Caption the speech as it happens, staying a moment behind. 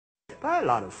But I had a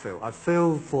lot of fail. I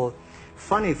failed for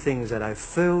funny things that I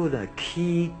failed a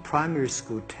key primary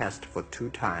school test for 2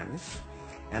 times.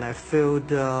 And I failed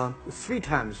 3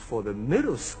 times for the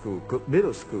middle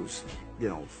schools. You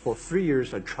know, for 3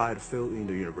 years I tried to fill in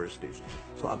the universities.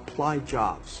 So I applied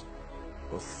jobs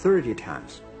for 30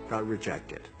 times, got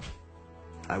rejected.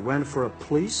 I went for a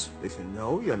police, they said,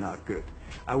 no, you're not good.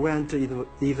 I went to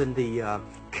even the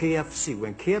KFC.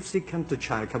 When KFC came to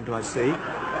China, come to my city,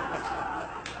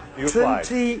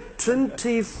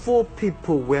 24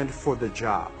 people went for the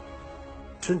job.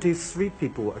 23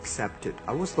 people were accepted.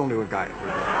 I was the only one guy.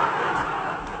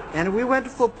 And we went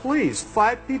for police.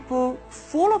 5 people,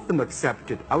 4 of them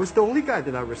accepted. I was the only guy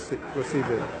that I received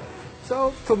it.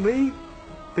 So for me,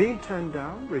 being turned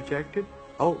down, rejected.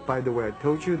 Oh, by the way, I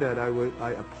told you that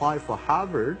I applied for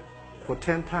Harvard for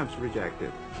 10 times,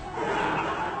 rejected.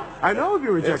 I know I'll be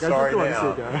rejected. Sorry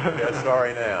now. Yeah,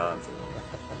 sorry now.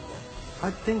 I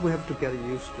think we have to get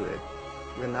used to it.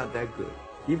 We're not that good.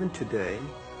 Even today,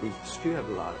 we still have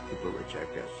a lot of people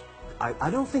reject us.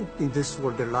 I don't think in this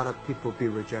world there are a lot of people be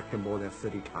rejected more than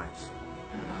 30 times.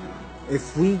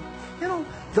 If we, you know,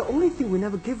 the only thing we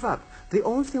never give up, the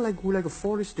only thing we're like a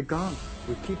Forrest Gump,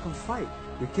 we keep on fight.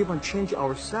 We keep on changing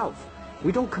ourselves.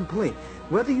 We don't complain.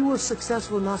 Whether you were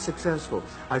successful or not successful,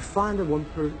 I find that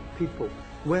people,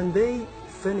 when they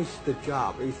finish the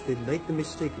job, if they make the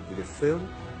mistake, if they fail,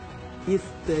 if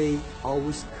they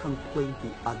always complain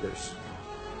the others,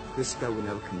 this guy will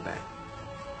never come back.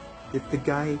 If the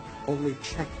guy only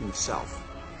check himself,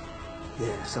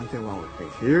 yeah, something wrong with me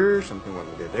here, something wrong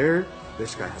with me there,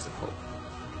 this guy has a hope.